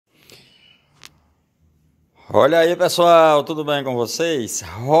Olha aí, pessoal, tudo bem com vocês?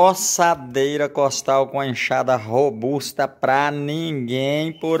 Roçadeira costal com enxada robusta pra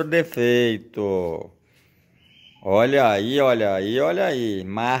ninguém por defeito. Olha aí, olha aí, olha aí.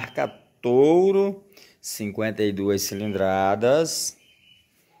 Marca Touro, 52 cilindradas,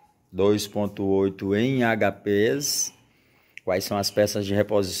 2.8 em HPs. Quais são as peças de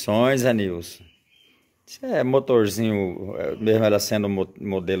reposições, Anilson? Isso é motorzinho, mesmo ela sendo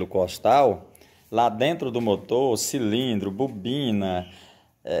modelo costal. Lá dentro do motor, cilindro, bobina,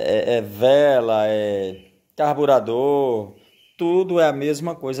 vela, carburador, tudo é a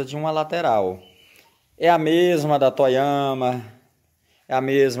mesma coisa de uma lateral. É a mesma da Toyama, é a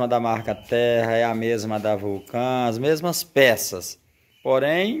mesma da marca Terra, é a mesma da Vulcan, as mesmas peças.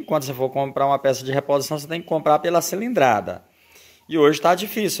 Porém, quando você for comprar uma peça de reposição, você tem que comprar pela cilindrada. E hoje está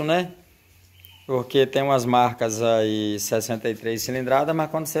difícil, né? Porque tem umas marcas aí 63 cilindradas, mas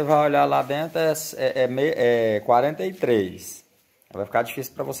quando você vai olhar lá dentro é 43. Vai ficar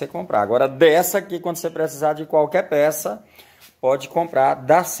difícil para você comprar. Agora dessa aqui, quando você precisar de qualquer peça, pode comprar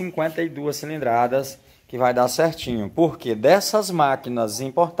das 52 cilindradas, que vai dar certinho. Porque dessas máquinas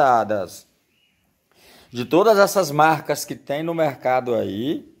importadas, de todas essas marcas que tem no mercado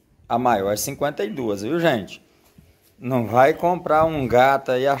aí, a maior é 52, viu, gente? Não vai comprar um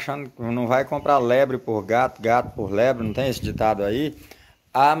gato aí achando que não vai comprar lebre por gato, gato por lebre, não tem esse ditado aí?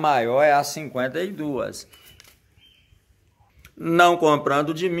 A maior é a 52. Não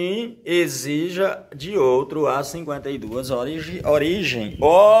comprando de mim, exija de outro a 52 origem.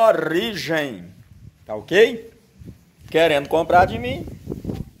 Tá ok? Querendo comprar de mim,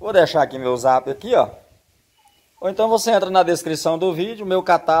 vou deixar aqui meu zap aqui, ó. Ou então você entra na descrição do vídeo, meu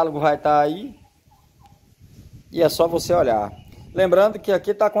catálogo vai estar aí. E é só você olhar. Lembrando que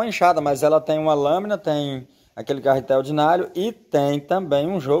aqui está com enxada, mas ela tem uma lâmina, tem aquele carretel ordinário e tem também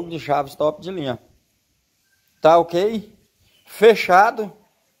um jogo de chaves top de linha. Tá ok? Fechado.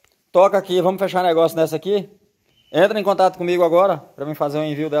 Toca aqui, vamos fechar negócio nessa aqui? Entra em contato comigo agora, para mim fazer o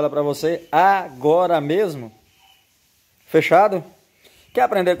envio dela para você agora mesmo. Fechado? Quer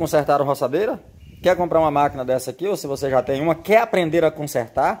aprender a consertar a roçadeira? Quer comprar uma máquina dessa aqui, ou se você já tem uma, quer aprender a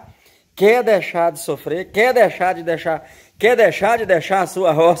consertar? Quer deixar de sofrer, quer deixar de deixar a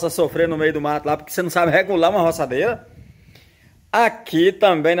sua roça sofrer no meio do mato lá, porque você não sabe regular uma roçadeira? Aqui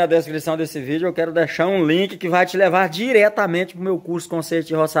também na descrição desse vídeo eu quero deixar um link que vai te levar diretamente para o meu curso Conserto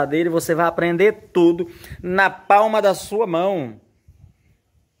de Roçadeira e você vai aprender tudo na palma da sua mão.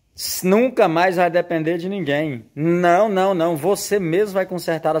 Nunca mais vai depender de ninguém. Não. Você mesmo vai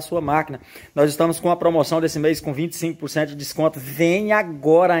consertar a sua máquina. Nós estamos com a promoção desse mês com 25% de desconto. Vem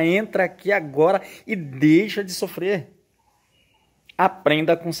agora, entra aqui agora e deixa de sofrer.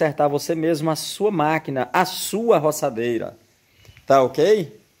 Aprenda a consertar você mesmo a sua máquina, a sua roçadeira. Tá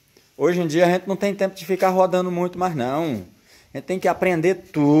ok? Hoje em dia a gente não tem tempo de ficar rodando muito mais não. A gente tem que aprender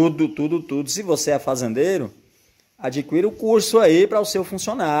tudo. Se você é fazendeiro, adquira o curso aí para o seu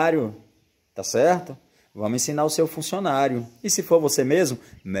funcionário, tá certo? Vamos ensinar o seu funcionário. E se for você mesmo,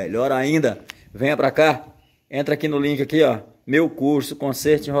 melhor ainda, venha para cá, entra aqui no link aqui, ó, meu curso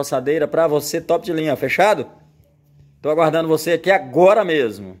Conserto em Roçadeira para você top de linha, fechado? Tô aguardando você aqui agora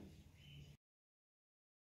mesmo.